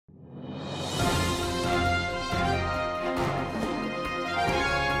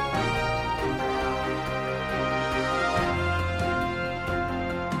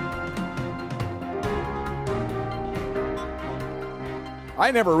I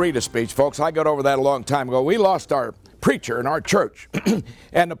never read a speech, folks. I got over that a long time ago. We lost our preacher in our church,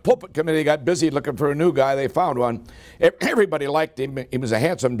 and the pulpit committee got busy looking for a new guy. They found one. Everybody liked him. He was a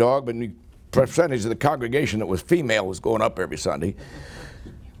handsome dog, but the percentage of the congregation that was female was going up every Sunday.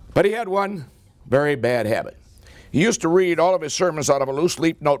 But he had one very bad habit. He used to read all of his sermons out of a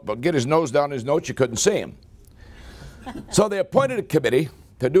loose-leaf notebook, get his nose down his notes, you couldn't see him. So they appointed a committee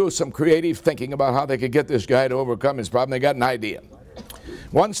to do some creative thinking about how they could get this guy to overcome his problem. They got an idea.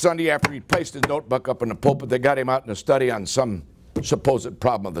 One Sunday after he placed his notebook up in the pulpit, they got him out in a study on some supposed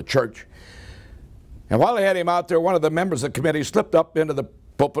problem of the church. And while they had him out there, one of the members of the committee slipped up into the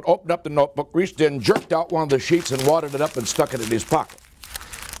pulpit, opened up the notebook, reached in, jerked out one of the sheets and wadded it up and stuck it in his pocket.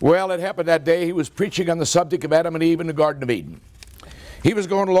 Well, it happened that day he was preaching on the subject of Adam and Eve in the Garden of Eden. He was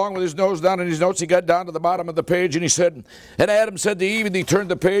going along with his nose down in his notes. He got down to the bottom of the page and he said, and Adam said to Eve, and he turned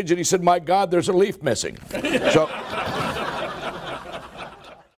the page and he said, my God, there's a leaf missing. So,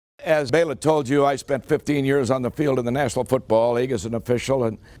 as Bela told you, I spent 15 years on the field in the National Football League as an official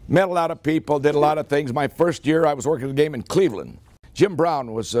and met a lot of people, did a lot of things. My first year I was working a game in Cleveland. Jim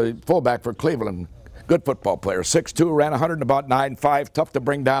Brown was a fullback for Cleveland. Good football player, 6'2", ran 100 and about 9'5", tough to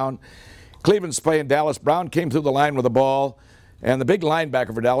bring down. Cleveland's playing Dallas. Brown came through the line with the ball, and the big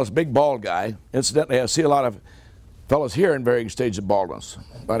linebacker for Dallas, big bald guy. Incidentally, I see a lot of fellows here in varying stages of baldness.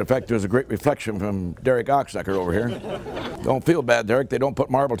 Matter of fact, there's a great reflection from Derek Oxnecker over here. Don't feel bad, Derek. They don't put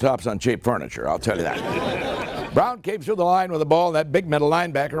marble tops on cheap furniture, I'll tell you that. Brown came through the line with the ball, and that big middle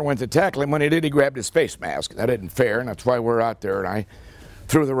linebacker went to tackle him. When he did, he grabbed his face mask. That isn't fair, and that's why we're out there. And I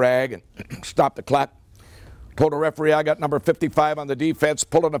threw the rag and stopped the clock. Told the referee I got number 55 on the defense,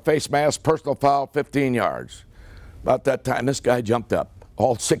 pulling a face mask, personal foul, 15 yards. About that time, this guy jumped up,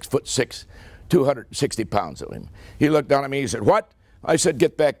 all 6'6", 260 pounds of him. He looked down at me, he said, what? I said,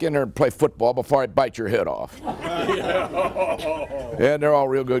 get back in there and play football before I bite your head off. And they're all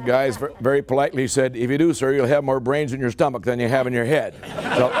real good guys. Very politely he said, if you do, sir, you'll have more brains in your stomach than you have in your head.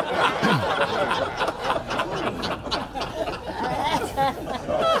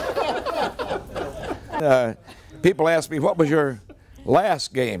 So, people ask me, what was your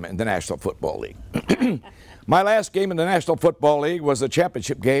last game in the National Football League? My last game in the National Football League was a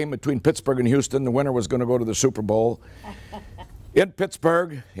championship game between Pittsburgh and Houston. The winner was going to go to the Super Bowl. In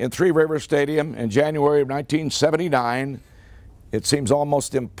Pittsburgh, in Three Rivers Stadium, in January of 1979. It seems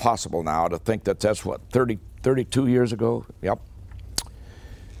almost impossible now to think that that's, what, 32 years ago? Yep.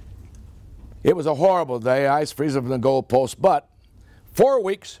 It was a horrible day, ice freezing from the goalpost, but 4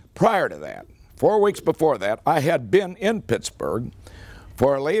 weeks prior to that, 4 weeks before that, I had been in Pittsburgh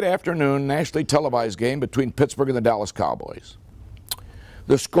for a late afternoon nationally televised game between Pittsburgh and the Dallas Cowboys.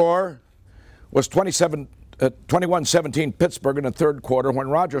 The score was 21-17 Pittsburgh in the third quarter when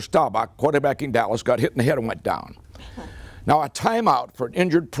Roger Staubach, quarterbacking Dallas, got hit in the head and went down. Now, a timeout for an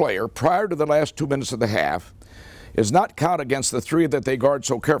injured player prior to the last 2 minutes of the half is not counted against the three that they guard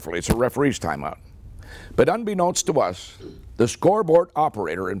so carefully. It's a referee's timeout. But unbeknownst to us, the scoreboard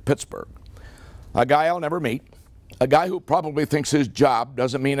operator in Pittsburgh, a guy I'll never meet, a guy who probably thinks his job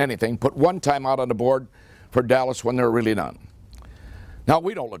doesn't mean anything, put one timeout on the board for Dallas when there are really none. Now,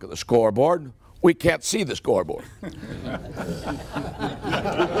 we don't look at the scoreboard. We can't see the scoreboard.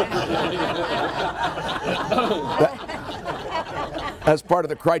 That's part of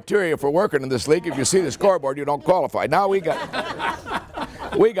the criteria for working in this league. If you see the scoreboard, you don't qualify. Now we got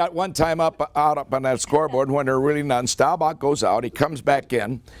one time out up on that scoreboard when there are really none. Staubach goes out. He comes back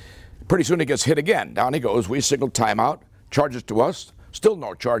in. Pretty soon he gets hit again. Down he goes. We signal timeout. Charges to us. Still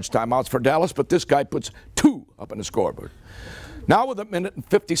no charge timeouts for Dallas, but this guy puts 2 up on the scoreboard. Now with 1 minute and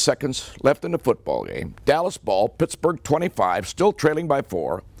 50 seconds left in the football game, Dallas ball, Pittsburgh 25, still trailing by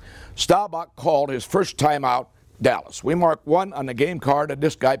 4. Staubach called his first timeout, Dallas. We mark 1 on the game card, and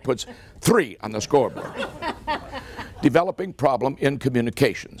this guy puts 3 on the scoreboard. Developing problem in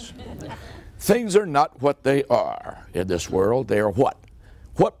communications. Things are not what they are in this world. They are what?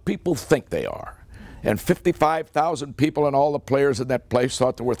 What people think they are. And 55,000 people and all the players in that place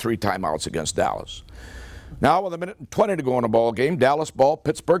thought there were 3 timeouts against Dallas. Now with 1 minute and 20 to go in the ball game, Dallas ball,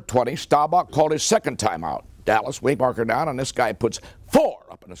 Pittsburgh 20. Staubach called his second timeout. Dallas, we marker down, and this guy puts 4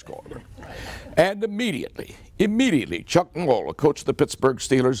 up in the scoreboard. And immediately, Chuck Noll, coach of the Pittsburgh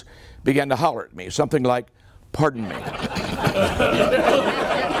Steelers, began to holler at me, something like, pardon me.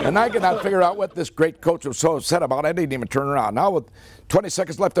 And I could not figure out what this great coach was so upset about. I didn't even turn around. Now with 20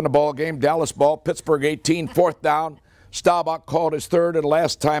 seconds left in the ball game, Dallas ball, Pittsburgh 18, 4th down. Staubach called his third and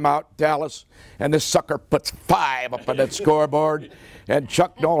last timeout, Dallas, and this sucker puts 5 up on that scoreboard. And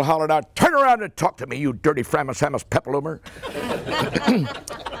Chuck Noll hollered out, turn around and talk to me, you dirty Framus Hamus Peploomer.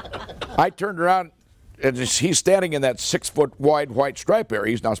 I turned around and he's standing in that 6-foot wide white stripe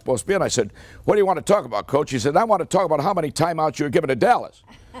area he's not supposed to be in. I said, what do you want to talk about, Coach? He said, I want to talk about how many timeouts you're giving to Dallas.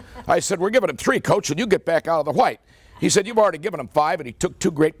 I said, we're giving him 3, Coach, and you get back out of the white. He said, you've already given him 5, and he took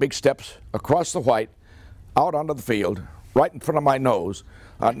 2 great big steps across the white, out onto the field, right in front of my nose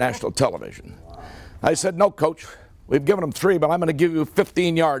on national television. I said, no, Coach, we've given him 3, but I'm going to give you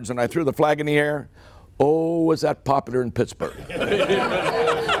 15 yards, and I threw the flag in the air. Oh, was that popular in Pittsburgh?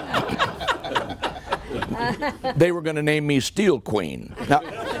 They were going to name me Steel Queen.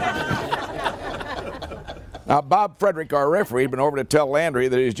 Now, Bob Frederick, our referee, had been over to tell Landry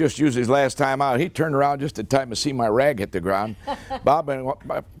that he's just used his last time out. He turned around just in time to see my rag hit the ground. Bob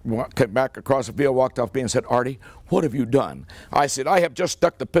came back across the field, walked off me and said, Artie, what have you done? I said, I have just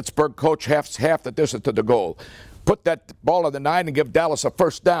stuck the Pittsburgh coach half the distance to the goal. Put that ball in the 9 and give Dallas a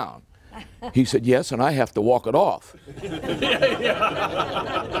first down. He said, yes, and I have to walk it off.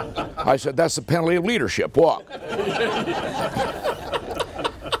 I said, that's the penalty of leadership, walk.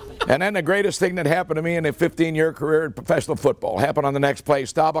 And then the greatest thing that happened to me in a 15-year career in professional football happened on the next play.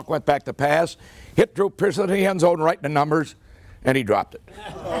 Staubach went back to pass, hit Drew Pearson in the end zone right in the numbers, and he dropped it.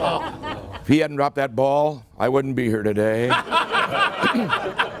 If he hadn't dropped that ball, I wouldn't be here today.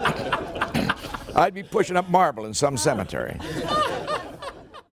 I'd be pushing up marble in some cemetery.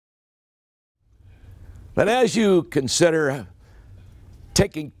 But as you consider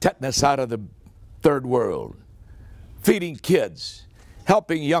taking tetanus out of the third world, feeding kids,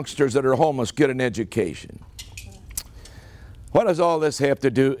 helping youngsters that are homeless get an education, what does all this have to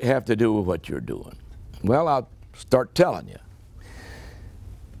do with what you're doing? Well, I'll start telling you.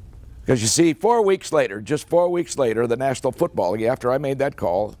 Because you see, 4 weeks later, just 4 weeks later, the National Football League, after I made that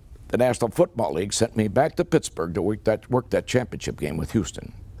call, the National Football League sent me back to Pittsburgh to work that championship game with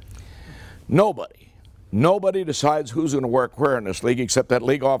Houston. Nobody decides who's going to work where in this league except that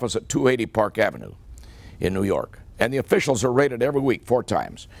league office at 280 Park Avenue in New York. And the officials are rated every week 4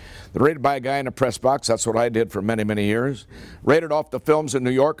 times. They're rated by a guy in a press box. That's what I did for many, many years. Rated off the films in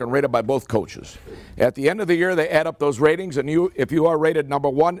New York and rated by both coaches. At the end of the year, they add up those ratings, and if you are rated number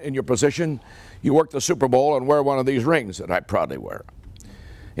 1 in your position, you work the Super Bowl and wear one of these rings that I proudly wear.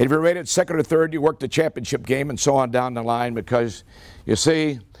 And if you're rated 2nd or 3rd, you work the championship game and so on down the line, because, you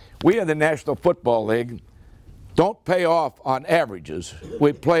see, we in the National Football League don't pay off on averages.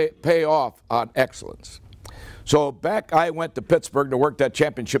 We pay off on excellence. So back I went to Pittsburgh to work that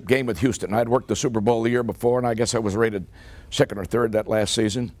championship game with Houston. I'd worked the Super Bowl the year before, and I guess I was rated 2nd or 3rd that last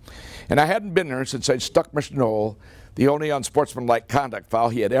season. And I hadn't been there since I'd stuck Mr. Knoll the only unsportsmanlike conduct foul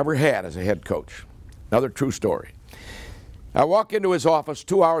he had ever had as a head coach. Another true story. I walk into his office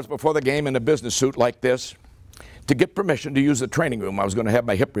 2 hours before the game in a business suit like this to get permission to use the training room. I was going to have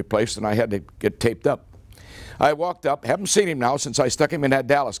my hip replaced, and I had to get taped up. I walked up, haven't seen him now since I stuck him in that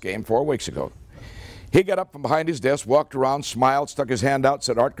Dallas game 4 weeks ago. He got up from behind his desk, walked around, smiled, stuck his hand out,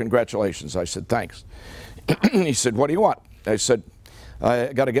 said, Art, congratulations. I said, thanks. He said, what do you want? I said,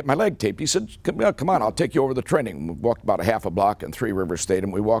 I got to get my leg taped. He said, come on, I'll take you over the training. We walked about a half a block in Three Rivers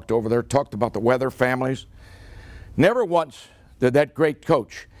Stadium. We walked over there, talked about the weather, families. Never once did that great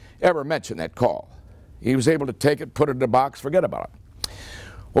coach ever mention that call. He was able to take it, put it in the box, forget about it.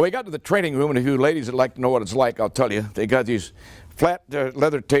 Well, we got to the training room, and if you ladies would like to know what it's like, I'll tell you. They got these flat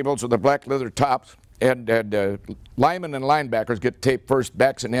leather tables with the black leather tops, and linemen and linebackers get taped first,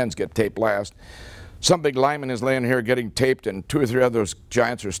 backs and ends get taped last. Some big lineman is laying here getting taped, and 2 or 3 of those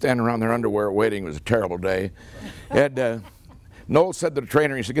giants are standing around their underwear waiting. It was a terrible day. And Noel said to the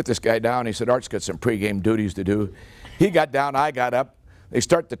trainer, he said, get this guy down. He said, Art's got some pregame duties to do. He got down, I got up. They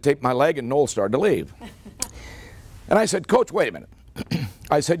start to tape my leg, and Noel started to leave. And I said, Coach, wait a minute.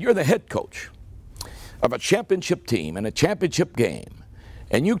 I said, you're the head coach of a championship team in a championship game,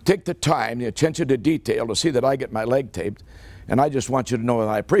 and you take the time, the attention to detail to see that I get my leg taped, and I just want you to know that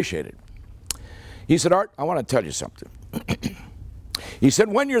I appreciate it. He said, Art, I want to tell you something. He said,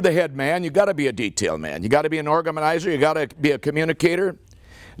 when you're the head man, you got to be a detail man. You got to be an organizer. You got to be a communicator.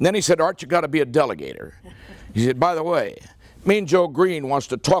 And then he said, Art, you got to be a delegator. He said, by the way, Mean Joe Green wants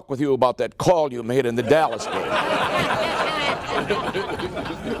to talk with you about that call you made in the Dallas game.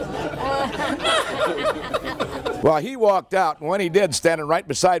 Well, he walked out, and when he did, standing right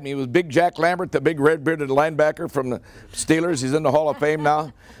beside me was Big Jack Lambert, the big red-bearded linebacker from the Steelers. He's in the Hall of Fame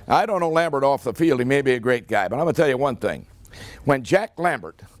now. I don't know Lambert off the field. He may be a great guy, but I'm going to tell you one thing. When Jack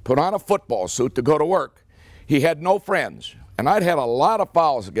Lambert put on a football suit to go to work, he had no friends. And I'd had a lot of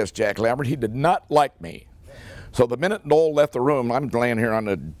fouls against Jack Lambert. He did not like me. So the minute Noel left the room, I'm laying here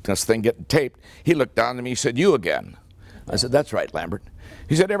on this thing getting taped, he looked down at me, he said, you again. I said, that's right, Lambert.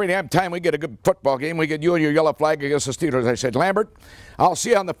 He said, every damn time we get a good football game, we get you and your yellow flag against the Steelers. I said, Lambert, I'll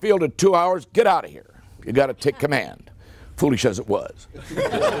see you on the field in 2 hours. Get out of here. You got to take command. Foolish as it was.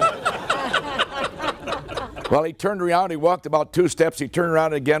 Well, he turned around, he walked about 2 steps, he turned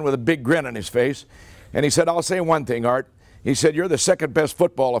around again with a big grin on his face, and he said, I'll say one thing, Art. He said, you're the second best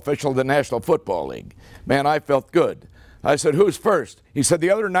football official in the National Football League. Man, I felt good. I said, who's first? He said,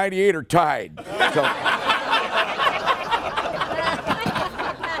 the other 98 are tied. So,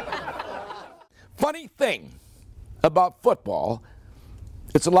 funny thing about football,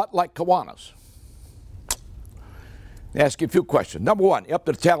 it's a lot like Kiwanis. Ask you a few questions. Number one, you up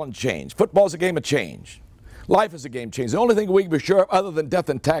to the talent change. Football's a game of change. Life is a game of change. The only thing we can be sure of other than death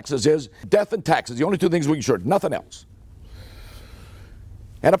and taxes is death and taxes. The only 2 things we can be sure of, nothing else.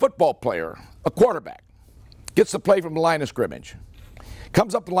 And a football player, a quarterback, gets the play from the line of scrimmage.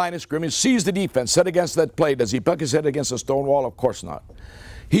 Comes up the line of scrimmage, sees the defense set against that play. Does he buck his head against a stone wall? Of course not.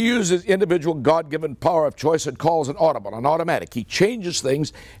 He uses individual God-given power of choice and calls an audible, an automatic. He changes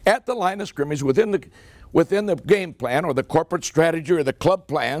things at the line of scrimmage within the game plan or the corporate strategy or the club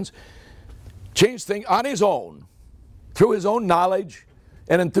plans, change things on his own, through his own knowledge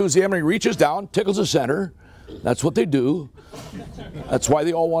and enthusiasm. He reaches down, tickles the center. That's what they do. That's why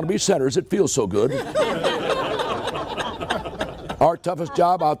they all want to be centers. It feels so good. Our toughest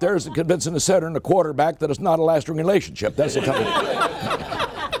job out there is convincing the center and the quarterback that it's not a lasting relationship. That's the toughest.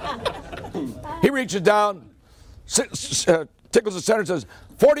 He reaches down, tickles the center and says,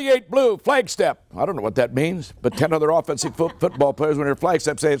 48 blue, flag step. I don't know what that means, but 10 other offensive football players, when they're flag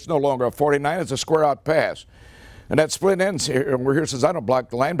step, say it's no longer a 49, it's a square out pass. And that split ends here, and we're here, says, I don't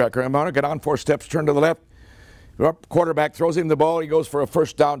block the linebacker. I'm going to get on 4 steps, turn to the left. Quarterback throws him the ball. He goes for a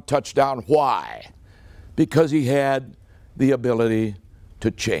first down, touchdown. Why? Because he had the ability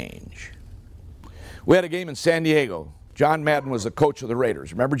to change. We had a game in San Diego. John Madden was the coach of the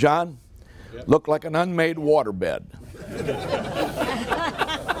Raiders. Remember John? Yep. Looked like an unmade waterbed.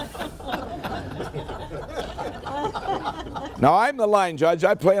 Now, I'm the line judge.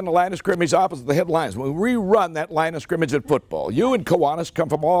 I play on the line of scrimmage opposite the head linesman. We rerun that line of scrimmage in football. You and Kiwanis come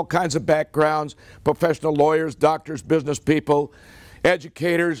from all kinds of backgrounds, professional lawyers, doctors, business people,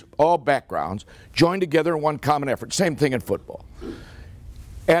 educators, all backgrounds, join together in one common effort. Same thing in football.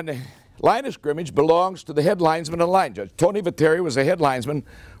 And the line of scrimmage belongs to the head linesman and the line judge. Tony Viteri was the head linesman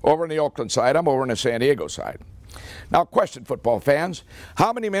over on the Oakland side. I'm over on the San Diego side. Now, question, football fans.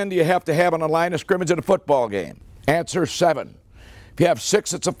 How many men do you have to have on a line of scrimmage in a football game? Answer, 7. If you have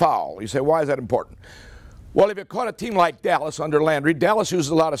 6, it's a foul. You say, why is that important? Well, if you caught a team like Dallas under Landry, Dallas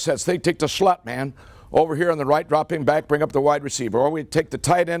uses a lot of sets. They take the slot man over here on the right, drop him back, bring up the wide receiver. Or we take the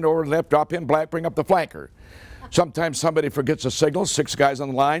tight end over the left, drop him back, bring up the flanker. Sometimes somebody forgets a signal, 6 guys on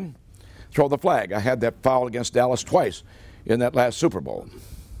the line, throw the flag. I had that foul against Dallas twice in that last Super Bowl.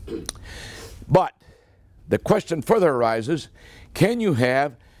 But the question further arises, can you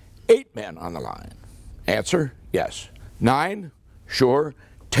have 8 men on the line? Answer, yes. 9, sure.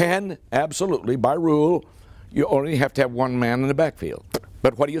 10, absolutely. By rule, you only have to have 1 man in the backfield.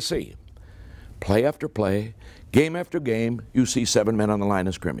 But what do you see? Play after play, game after game, you see 7 men on the line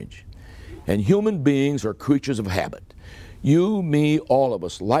of scrimmage. And human beings are creatures of habit. You, me, all of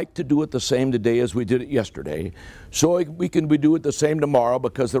us like to do it the same today as we did it yesterday, so we can do it the same tomorrow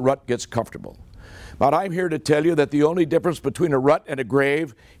because the rut gets comfortable. But I'm here to tell you that the only difference between a rut and a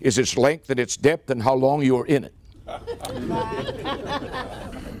grave is its length and its depth and how long you're in it.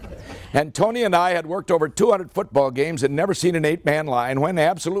 And Tony and I had worked over 200 football games and never seen an 8-man line when,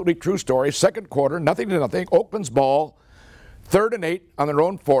 absolutely true story, second quarter, nothing to nothing, Oakland's ball, 3rd and 8 on their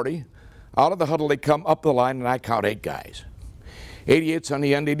own 40. Out of the huddle they come up the line and I count 8 guys. 88's on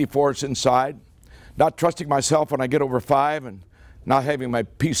the end, 84's inside. Not trusting myself when I get over 5 and not having my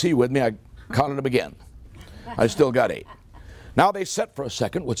PC with me, I counted them again. I still got 8. Now they set for a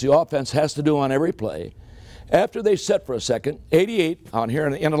second, which the offense has to do on every play. After they set for a second, 88 on here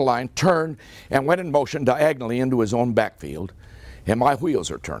in the end of the line turned and went in motion diagonally into his own backfield, and my wheels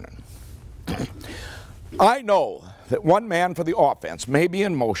are turning. I know that 1 man for the offense may be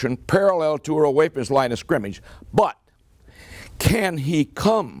in motion parallel to or away from his line of scrimmage, but can he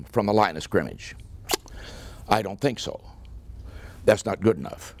come from the line of scrimmage? I don't think so. That's not good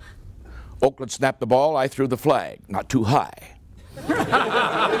enough. Oakland snapped the ball, I threw the flag, not too high.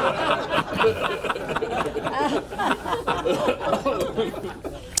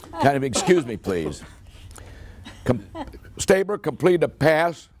 Kind of excuse me, please. Stabler completed a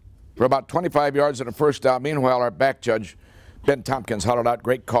pass for about 25 yards and a first down. Meanwhile, our back judge, Ben Tompkins, hollered out,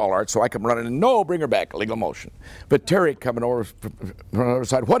 great call, Art, so I come running in. No, bring her back, illegal motion. But Terry coming over from the other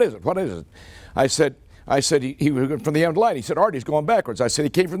side, what is it, what is it? I said he was from the end of the line. He said, Art, he's going backwards. I said, he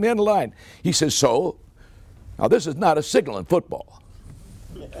came from the end of the line. He says, so? Now, this is not a signal in football.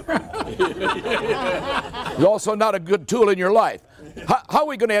 He's also not a good tool in your life. How are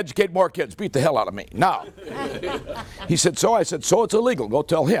we going to educate more kids? Beat the hell out of me. Now. He said, so? I said, so it's illegal. Go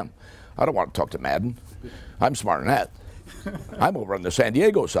tell him. I don't want to talk to Madden. I'm smarter than that. I'm over on the San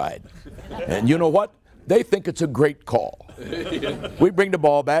Diego side. And you know what? They think it's a great call. We bring the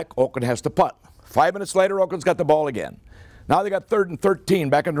ball back. Oakland has to punt. 5 minutes later, Oakland's got the ball again. Now they got 3rd and 13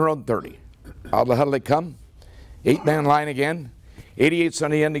 back on their own 30. Out of the huddle they come. 8-man line again. 88's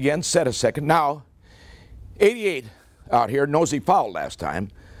on the end again. Set a second. Now, 88 out here knows he fouled last time,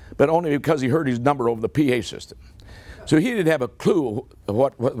 but only because he heard his number over the PA system. So he didn't have a clue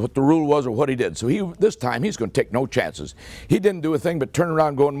what the rule was or what he did. So this time he's going to take no chances. He didn't do a thing but turn around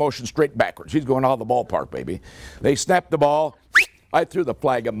and go in motion straight backwards. He's going out of the ballpark, baby. They snapped the ball. I threw the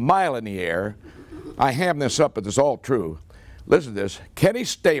flag a mile in the air. I hammed this up, but it's all true. Listen to this. Kenny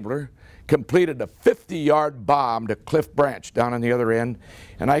Stabler completed a 50-yard bomb to Cliff Branch down on the other end,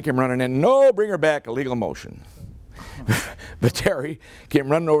 and I came running in. No, bring her back, illegal motion. But Terry came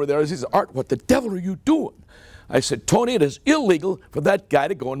running over there. He says, Art, what the devil are you doing? I said, Tony, it is illegal for that guy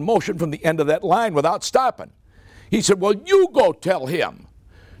to go in motion from the end of that line without stopping. He said, well, you go tell him.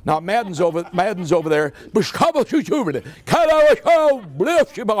 Now, Madden's over there.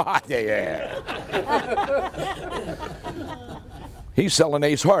 He's selling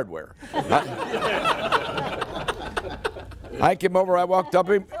Ace Hardware. I came over, I walked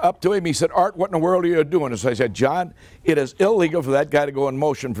up to him. He said, Art, what in the world are you doing? So I said, John, it is illegal for that guy to go in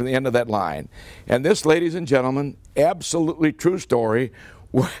motion from the end of that line. And this, ladies and gentlemen, absolutely true story,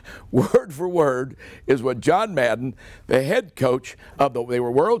 word for word, is what John Madden, the head coach of they were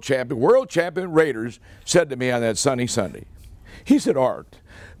world champion Raiders, said to me on that sunny Sunday. He said, Art,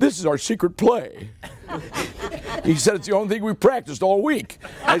 this is our secret play. He said, it's the only thing we practiced all week.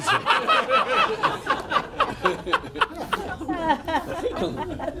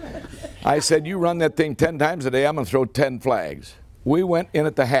 I said, you run that thing 10 times a day, I'm going to throw 10 flags. We went in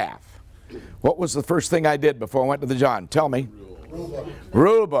at the half. What was the first thing I did before I went to the John? Tell me. Rule book.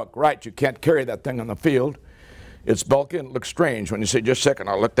 Rule book, right. You can't carry that thing on the field. It's bulky and it looks strange. When you say, just a second,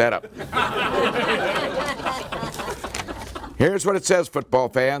 I'll look that up. Here's what it says, football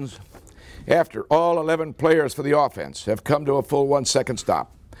fans. After all 11 players for the offense have come to a full 1 second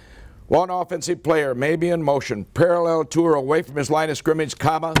stop, one offensive player may be in motion, parallel to or away from his line of scrimmage,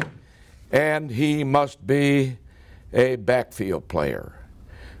 comma, and he must be a backfield player.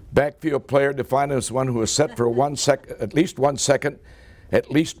 Backfield player defined as one who is set for at least 1 second, at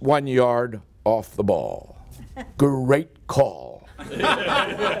least 1 yard off the ball. Great call.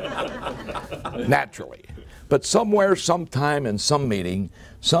 Naturally. But somewhere, sometime, in some meeting,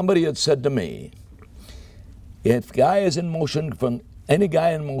 somebody had said to me, if guy is in motion, any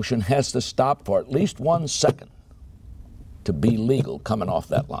guy in motion has to stop for at least 1 second to be legal coming off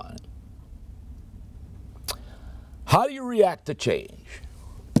that line. How do you react to change?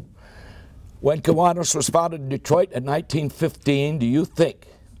 When Kiwanis was founded in Detroit in 1915, do you think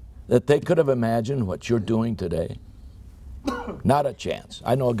that they could have imagined what you're doing today? Not a chance.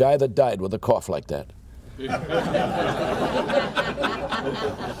 I know a guy that died with a cough like that.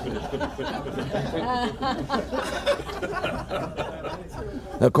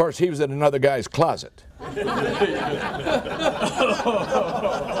 Of course, he was in another guy's closet.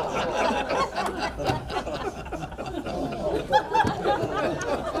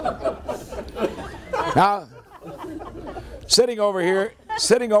 Now, sitting over here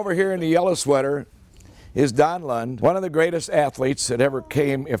in the yellow sweater is Don Lund, one of the greatest athletes that ever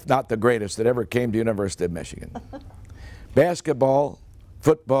came, if not the greatest, that ever came to University of Michigan. Basketball,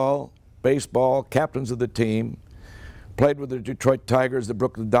 football, baseball, captains of the team, played with the Detroit Tigers, the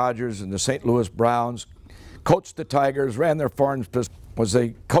Brooklyn Dodgers, and the St. Louis Browns, coached the Tigers, ran their foreign business, was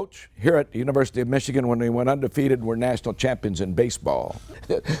a coach here at the University of Michigan when they went undefeated and were national champions in baseball.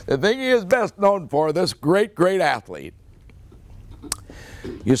 The thing he is best known for, this great, great athlete,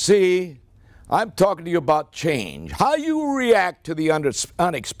 you see, I'm talking to you about change, how you react to the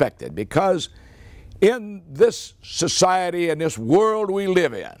unexpected, because in this society and this world we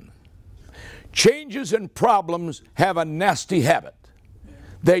live in, changes and problems have a nasty habit.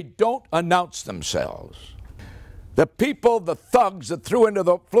 They don't announce themselves. The people, the thugs that flew into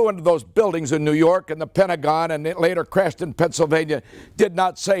those buildings in New York and the Pentagon and later crashed in Pennsylvania did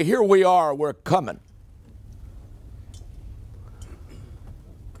not say, here we are, we're coming.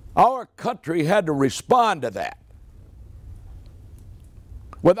 Our country had to respond to that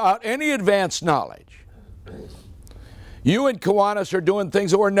without any advanced knowledge. You and Kiwanis are doing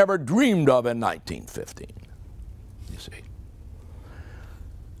things that were never dreamed of in 1915, you see.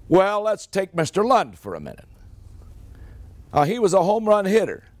 Well, let's take Mr. Lund for a minute. He was a home run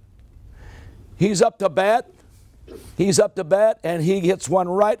hitter. He's up to bat. He's up to bat, and he hits one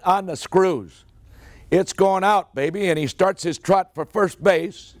right on the screws. It's going out, baby, and he starts his trot for first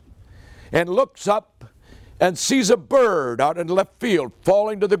base and looks up and sees a bird out in left field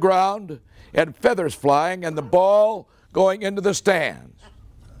falling to the ground and feathers flying and the ball going into the stands.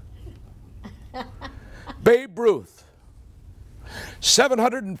 Babe Ruth,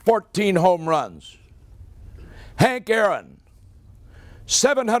 714 home runs. Hank Aaron,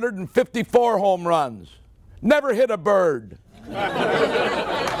 754 home runs. Never hit a bird.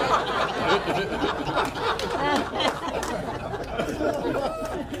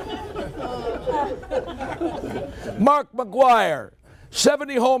 Mark McGwire,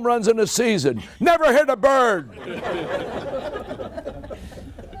 70 home runs in a season. Never hit a bird.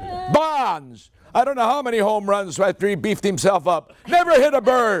 Bonds, I don't know how many home runs after he beefed himself up. Never hit a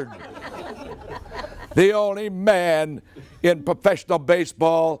bird. The only man in professional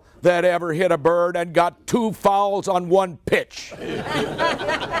baseball that ever hit a bird and got 2 fouls on 1 pitch.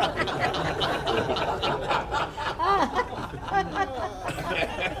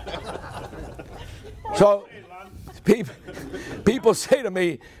 So people say to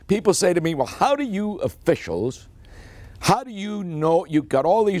me, well, how do you officials, how do you know you've got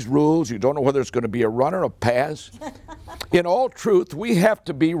all these rules, you don't know whether it's going to be a run or a pass? In all truth, we have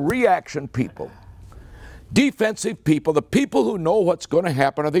to be reaction people. Defensive people, the people who know what's going to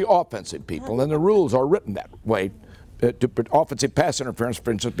happen are the offensive people, and the rules are written that way. Offensive pass interference,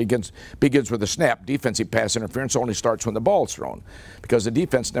 for instance, begins with a snap. Defensive pass interference only starts when the ball's thrown, because the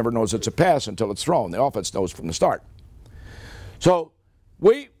defense never knows it's a pass until it's thrown. The offense knows from the start. So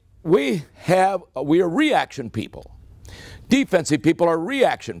we are reaction people. Defensive people are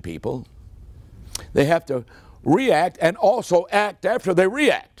reaction people. They have to react and also act after they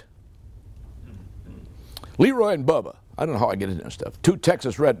react. Leroy and Bubba, I don't know how I get into this stuff. 2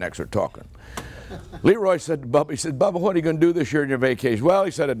 Texas rednecks are talking. Leroy said to Bubba, he said, Bubba, what are you going to do this year in your vacation? Well,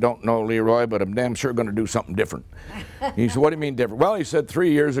 he said, I don't know, Leroy, but I'm damn sure going to do something different. He said, what do you mean different? Well, he said,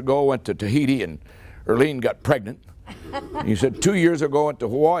 3 years ago I went to Tahiti and Erlene got pregnant. He said, 2 years ago I went to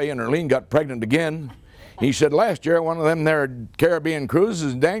Hawaii and Erlene got pregnant again. He said, last year one of them there Caribbean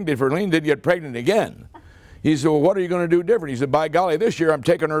cruises, danged if Erlene did get pregnant again. He said, well, what are you going to do different? He said, by golly, this year I'm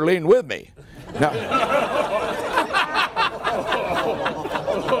taking Erlene with me. Now,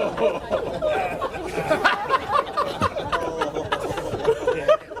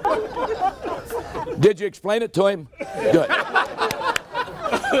 did you explain it to him? Good.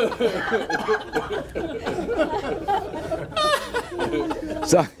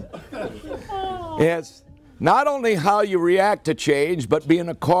 So, it's not only how you react to change, but being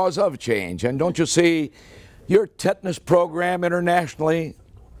a cause of change. And don't you see your tetanus program internationally,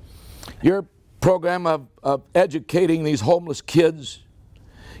 your program of educating these homeless kids,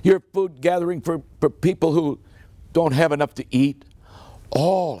 your food gathering for people who don't have enough to eat,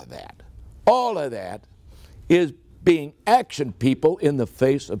 all of that is being action people in the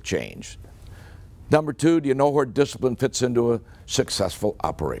face of change. Number 2, do you know where discipline fits into a successful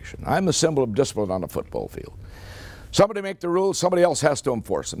operation? I'm the symbol of discipline on a football field. Somebody make the rules, somebody else has to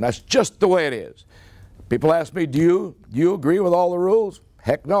enforce them. That's just the way it is. People ask me, do you agree with all the rules?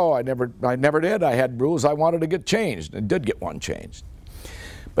 Heck no, I never did. I had rules I wanted to get changed and did get one changed.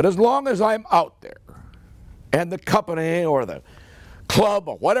 But as long as I'm out there and the company or the club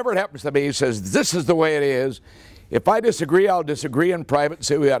or whatever it happens to be says this is the way it is, if I disagree, I'll disagree in private and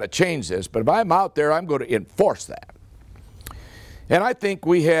say we ought to change this. But if I'm out there, I'm going to enforce that. And I think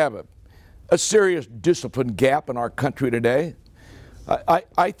we have a serious discipline gap in our country today.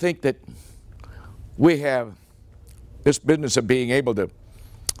 I think that we have this business of being able to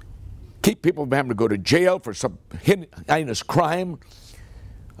keep people from having to go to jail for some heinous crime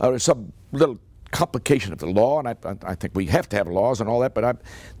or some little complication of the law, and I think we have to have laws and all that, but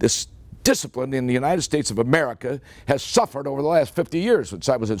this discipline in the United States of America has suffered over the last 50 years since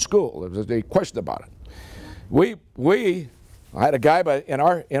I was in school. There was a question about it. I had a guy in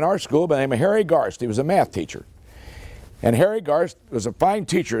our school by the name of Harry Garst. He was a math teacher. And Harry Garst was a fine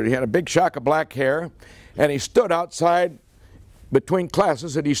teacher. He had a big shock of black hair, and he stood outside between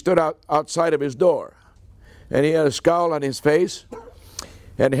classes, and he stood outside of his door. And he had a scowl on his face.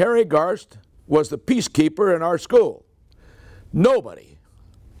 And Harry Garst was the peacekeeper in our school. Nobody.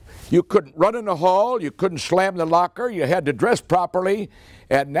 You couldn't run in the hall, you couldn't slam the locker, you had to dress properly,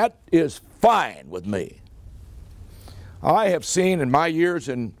 and that is fine with me. I have seen in my years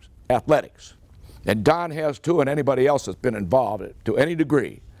in athletics, and Don has too, and anybody else that's been involved to any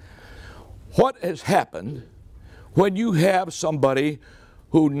degree, what has happened when you have somebody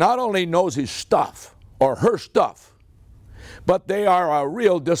who not only knows his stuff or her stuff, but they are a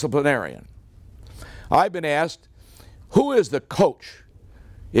real disciplinarian. I've been asked, who is the coach?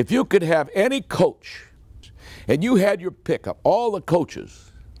 If you could have any coach and you had your pick of all the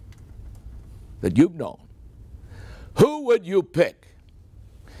coaches that you've known, who would you pick?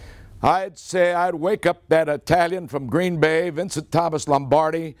 I'd say I'd wake up that Italian from Green Bay, Vincent Thomas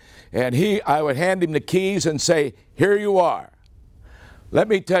Lombardi, and I would hand him the keys and say, here you are. Let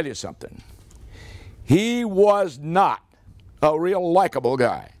me tell you something. He was not a real likable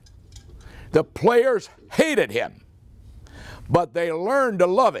guy. The players hated him, but they learned to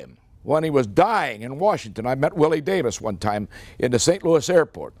love him when he was dying in Washington. I met Willie Davis one time in the St. Louis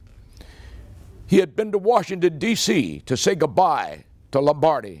airport. He had been to Washington, D.C. to say goodbye to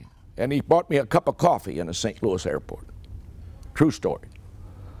Lombardi, and he bought me a cup of coffee in the St. Louis airport. True story.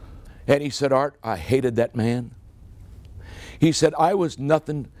 And he said, Art, I hated that man. He said, I was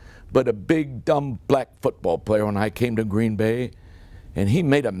nothing but a big, dumb black football player when I came to Green Bay, and he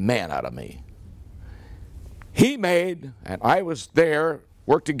made a man out of me. He made, and I was there,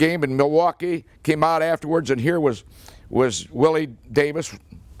 worked a game in Milwaukee, came out afterwards, and here was Willie Davis,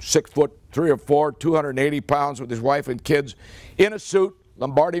 6'3" or 4", 280 pounds with his wife and kids, in a suit.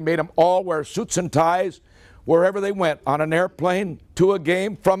 Lombardi made them all wear suits and ties wherever they went, on an airplane, to a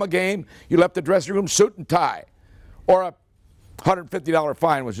game, from a game. You left the dressing room, suit and tie, or a $150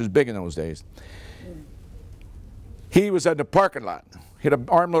 fine, which was big in those days. He was at the parking lot. He had an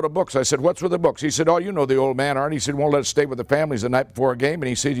armload of books. I said, what's with the books? He said, oh, you know the old man, Art. He said, won't let us stay with the families the night before a game. And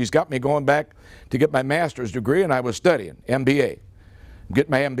he said, he's got me going back to get my master's degree, and I was studying MBA. Get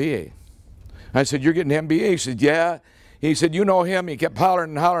my MBA. I said, you're getting MBA? He said, yeah. He said, you know him. He kept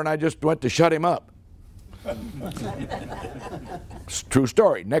hollering and hollering. I just went to shut him up. It's a true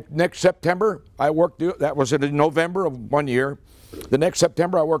story. Next September, I worked, that was in November of one year. The next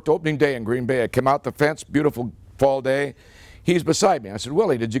September, I worked opening day in Green Bay. I came out the fence, beautiful fall day. He's beside me. I said,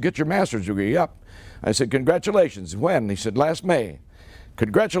 Willie, did you get your master's degree? Yep. I said, congratulations. When? He said, last May.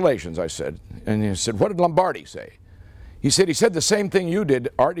 Congratulations, I said. And he said, what did Lombardi say? He said the same thing you did,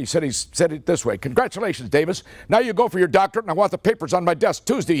 Art. He said it this way. Congratulations, Davis. Now you go for your doctorate, and I want the papers on my desk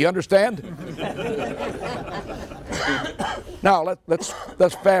Tuesday. You understand? Now, let's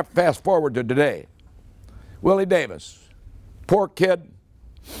fast forward to today. Willie Davis, poor kid,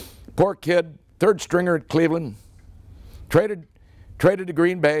 third stringer at Cleveland, traded to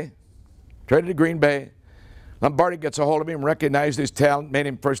Green Bay, Lombardi gets a hold of him, recognized his talent, made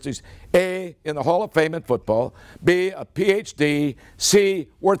him first A, in the Hall of Fame in football, B, a PhD, C,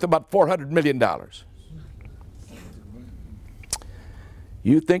 worth about $400 million.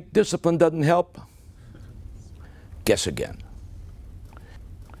 You think discipline doesn't help? Guess again.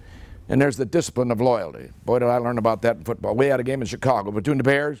 And there's the discipline of loyalty. Boy, did I learn about that in football. We had a game in Chicago between the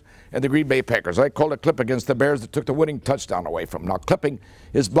Bears and the Green Bay Packers. I called a clip against the Bears that took the winning touchdown away from them. Now, clipping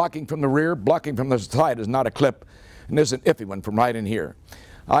is blocking from the rear. Blocking from the side is not a clip. And there's an iffy one from right in here.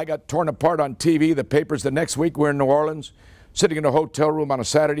 I got torn apart on TV, the papers. The next week, we're in New Orleans, sitting in a hotel room on a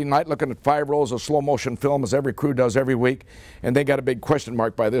Saturday night, looking at 5 rolls of slow-motion film, as every crew does every week. And they got a big question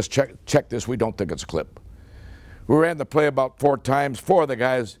mark by this. Check this. We don't think it's a clip. We ran the play about 4 times. 4 of the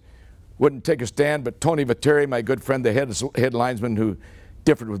guys wouldn't take a stand, but Tony Viteri, my good friend, the head linesman who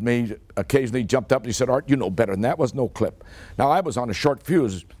differed with me, occasionally jumped up and he said, Art, you know better than that. Was no clip. Now, I was on a short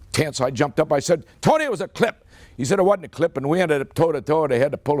fuse. Tense, I jumped up. I said, Tony, it was a clip. He said it wasn't a clip, and we ended up toe-to-toe. They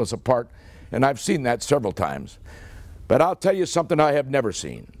had to pull us apart, and I've seen that several times. But I'll tell you something I have never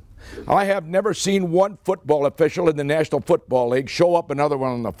seen. I have never seen one football official in the National Football League show up another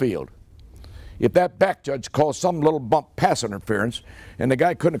one on the field. If that back judge calls some little bump pass interference and the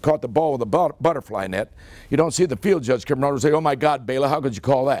guy couldn't have caught the ball with a butterfly net, you don't see the field judge come around and say, oh my God, Bela, how could you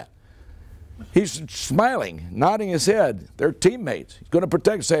call that? He's smiling, nodding his head. They're teammates. He's going to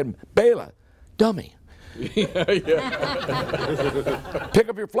protect, saying, Bela, dummy. Pick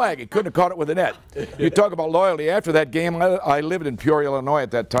up your flag. He couldn't have caught it with a net. You talk about loyalty. After that game, I lived in Peoria, Illinois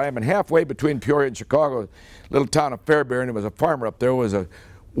at that time, and halfway between Peoria and Chicago, little town of Fairbairn, there was a farmer up there, was a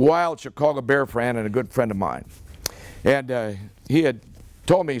wild Chicago Bear fan and a good friend of mine. And he had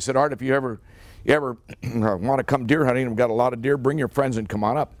told me, he said, Art, if you ever want to come deer hunting, we've got a lot of deer, bring your friends and come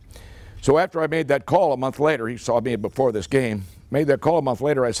on up. So after I made that call a month later, he saw me before this game, made that call a month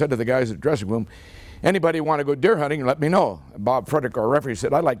later, I said to the guys at the dressing room, anybody want to go deer hunting, let me know. Bob Frederick, our referee,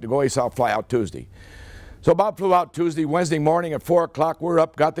 said, I'd like to go. He said, I'll fly out Tuesday. So Bob flew out Tuesday. Wednesday morning at 4 o'clock, we're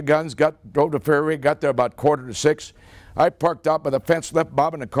up, got the guns, drove to Fairway, got there about 5:45. I parked out by the fence, left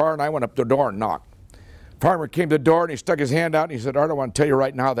Bob in the car, and I went up to the door and knocked. Farmer came to the door, and he stuck his hand out, and he said, Art, I want to tell you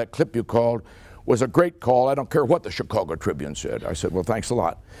right now, that clip you called was a great call. I don't care what the Chicago Tribune said. I said, well, thanks a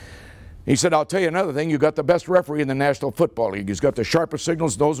lot. He said, I'll tell you another thing, you got the best referee in the National Football League. He's got the sharpest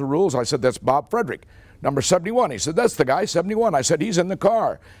signals, knows the rules. I said, that's Bob Frederick, number 71. He said, that's the guy, 71. I said, he's in the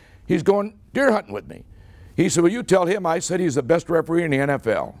car. He's going deer hunting with me. He said, will you tell him I said he's the best referee in the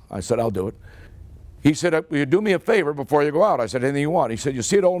NFL? I said, I'll do it. He said, will you do me a favor before you go out? I said, anything you want. He said, you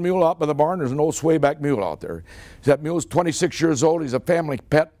see an old mule out by the barn? There's an old swayback mule out there. That mule's 26 years old. He's a family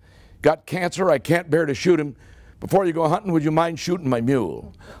pet. Got cancer. I can't bear to shoot him. Before you go hunting, would you mind shooting my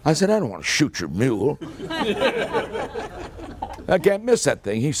mule? I said, I don't want to shoot your mule. I can't miss that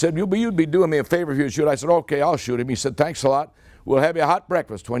thing. He said, you'd be doing me a favor if you shoot. I said, okay, I'll shoot him. He said, thanks a lot. We'll have you a hot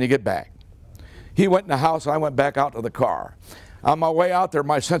breakfast when you get back. He went in the house, and I went back out to the car. On my way out there,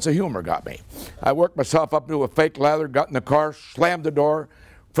 my sense of humor got me. I worked myself up into a fake lather, got in the car, slammed the door.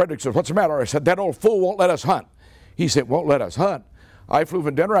 Frederick said, what's the matter? I said, that old fool won't let us hunt. He said, won't let us hunt? I flew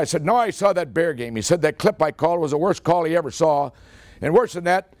from Denver. I said, no, I saw that bear game. He said, that clip I called was the worst call he ever saw. And worse than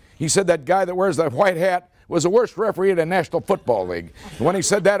that, he said that guy that wears that white hat was the worst referee in the National Football League. And when he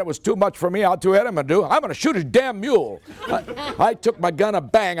said that, it was too much for me. I'll tell you what I'm going to do. I'm going to shoot his damn mule. I took my gun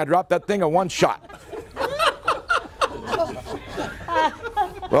and bang, I dropped that thing in one shot.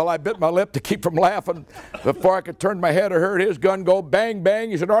 Well, I bit my lip to keep from laughing. Before I could turn my head, I heard his gun go bang,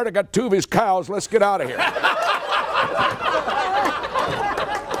 bang. He said, Art, I got 2 of his cows. Let's get out of here.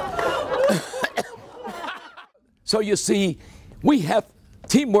 So you see,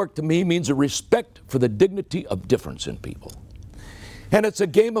 teamwork to me means a respect for the dignity of difference in people. And it's a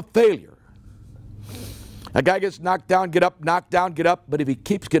game of failure. A guy gets knocked down, get up, knocked down, get up. But if he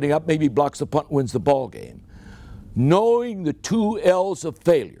keeps getting up, maybe he blocks the punt, wins the ball game. Knowing the 2 L's of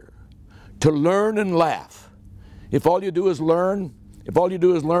failure, to learn and laugh. If all you do is learn,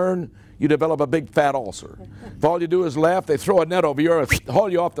 you develop a big fat ulcer. If all you do is laugh, they throw a net over you or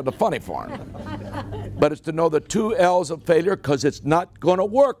haul you off to the funny farm. But it's to know the 2 L's of failure, because it's not going to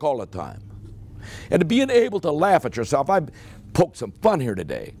work all the time. And to being able to laugh at yourself. I've poked some fun here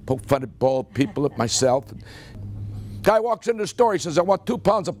today. Poked fun at bald people, at myself. Guy walks into the store, he says, I want 2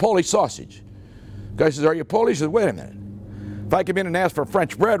 pounds of Polish sausage. Guy says, are you Polish? He says, wait a minute. If I come in and ask for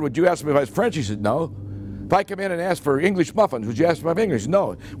French bread, would you ask me if I was French? He said, no. If I come in and ask for English muffins, would you ask me if I'm English?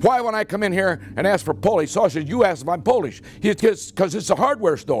 No. Why, when I come in here and ask for Polish sausage, you ask if I'm Polish? Because it's a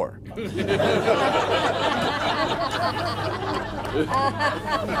hardware store.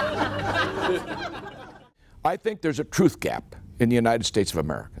 I think there's a truth gap in the United States of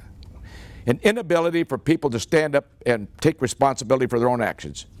America. An inability for people to stand up and take responsibility for their own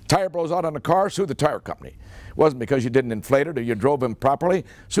actions. Tire blows out on the car, sue the tire company. It wasn't because you didn't inflate it or you drove improperly,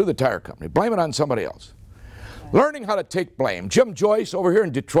 sue the tire company. Blame it on somebody else. Learning how to take blame. Jim Joyce over here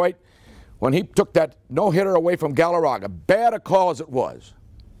in Detroit, when he took that no-hitter away from Galarraga, bad a call as it was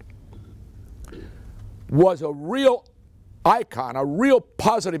a real icon, a real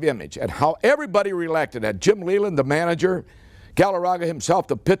positive image, and how everybody reacted at Jim Leland, the manager, Galarraga himself,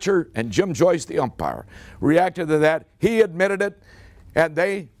 the pitcher, and Jim Joyce, the umpire, reacted to that. He admitted it, and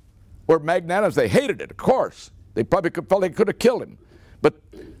they were magnanimous. They hated it, of course. They probably felt they could have killed him, but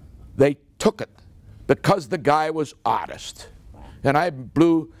they took it because the guy was honest. And I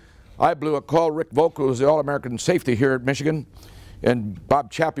blew a call. Rick Volk, who was the All-American safety here at Michigan, and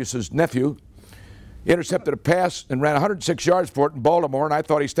Bob Chapus's nephew, intercepted a pass and ran 106 yards for it in Baltimore, and I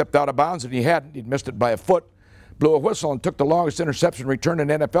thought he stepped out of bounds, and he hadn't. He'd missed it by a foot. Blew a whistle and took the longest interception return in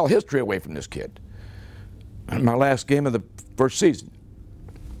NFL history away from this kid. In my last game of the first season.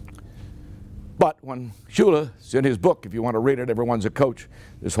 But when Shula's in his book, if you want to read it, everyone's a coach.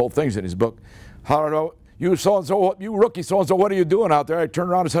 This whole thing's in his book. How you so-and-so, you rookie so-and-so, what are you doing out there? I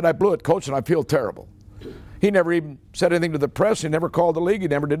turned around and said, I blew it, coach, and I feel terrible. He never even said anything to the press. He never called the league. He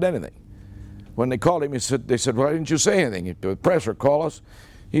never did anything. When they called him, they said, why didn't you say anything? The press or call us.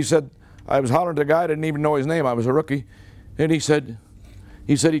 He said, I was hollering to the guy. I didn't even know his name. I was a rookie. And he said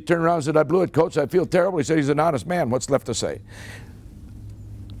he turned around and said, I blew it, coach. I feel terrible. He said, he's an honest man. What's left to say?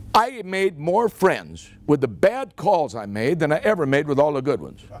 I made more friends with the bad calls I made than I ever made with all the good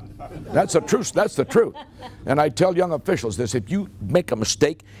ones. That's the truth. That's the truth. And I tell young officials this, if you make a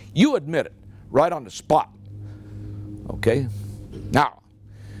mistake, you admit it right on the spot. Okay? Now,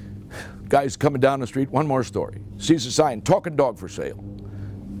 guy's coming down the street, one more story. Sees a sign, talking dog for sale.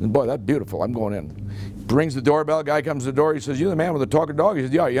 And boy, that's beautiful. I'm going in. Rings the doorbell. Guy comes to the door. He says, you the man with the talking dog? He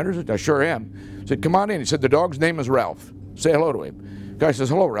said, yeah, you interested? I sure am. He said, come on in. He said, the dog's name is Ralph. Say hello to him. Guy says,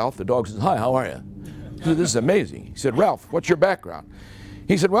 hello, Ralph. The dog says, hi, how are you? He said, this is amazing. He said, Ralph, what's your background?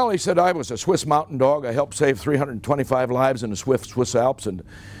 He said, well, I was a Swiss mountain dog. I helped save 325 lives in the Swiss Alps, and the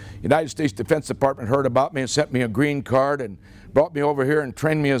United States Defense Department heard about me and sent me a green card and brought me over here and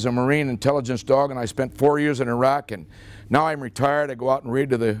trained me as a Marine intelligence dog, and I spent 4 years in Iraq, and now I'm retired. I go out and read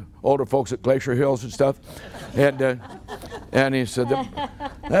to the older folks at Glacier Hills and stuff. And he said,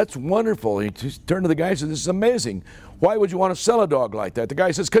 that's wonderful. He just turned to the guy and said, this is amazing. Why would you want to sell a dog like that? The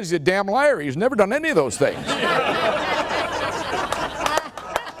guy says, because he's a damn liar. He's never done any of those things.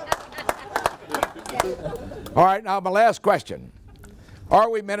 All right, now my last question. Are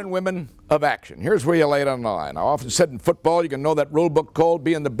we men and women of action? Here's where you lay it on the line. I often said in football, you can know that rule book cold,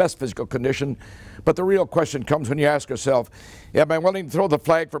 be in the best physical condition. But the real question comes when you ask yourself, am I willing to throw the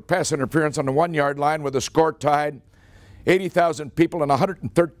flag for pass interference on the 1-yard line with the score tied? 80,000 people and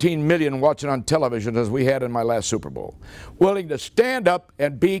 113 million watching on television as we had in my last Super Bowl. Willing to stand up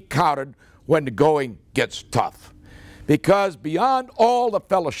and be counted when the going gets tough. Because beyond all the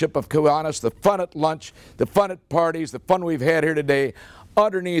fellowship of Kiwanis, the fun at lunch, the fun at parties, the fun we've had here today,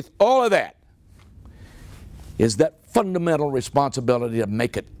 underneath all of that is that fundamental responsibility to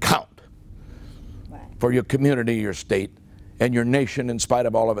make it count for your community, your state, and your nation, in spite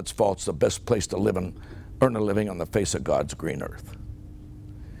of all of its faults, the best place to live and earn a living on the face of God's green earth.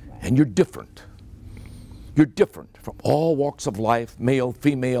 And you're different. You're different from all walks of life, male,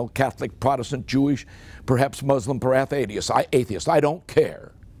 female, Catholic, Protestant, Jewish, perhaps Muslim, perhaps atheist. I don't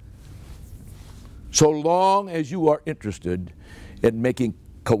care. So long as you are interested in making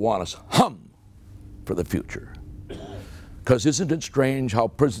Kiwanis hum for the future. Because isn't it strange how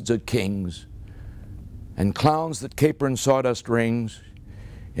princes and kings and clowns that caper in sawdust rings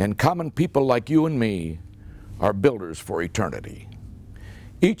and common people like you and me are builders for eternity.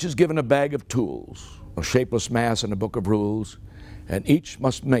 Each is given a bag of tools, a shapeless mass and a book of rules, and each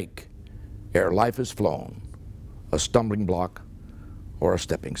must make, ere life is flown, a stumbling block or a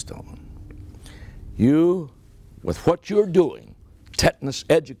stepping stone. You, with what you're doing, tetanus,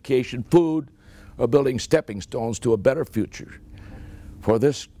 education, food, are building stepping stones to a better future for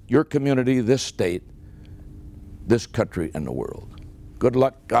this, your community, this state, this country, and the world. Good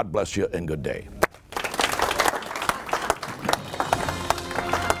luck, God bless you, and good day.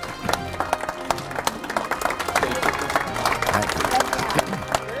 Thank you.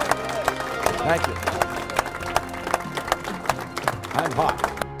 Thank you.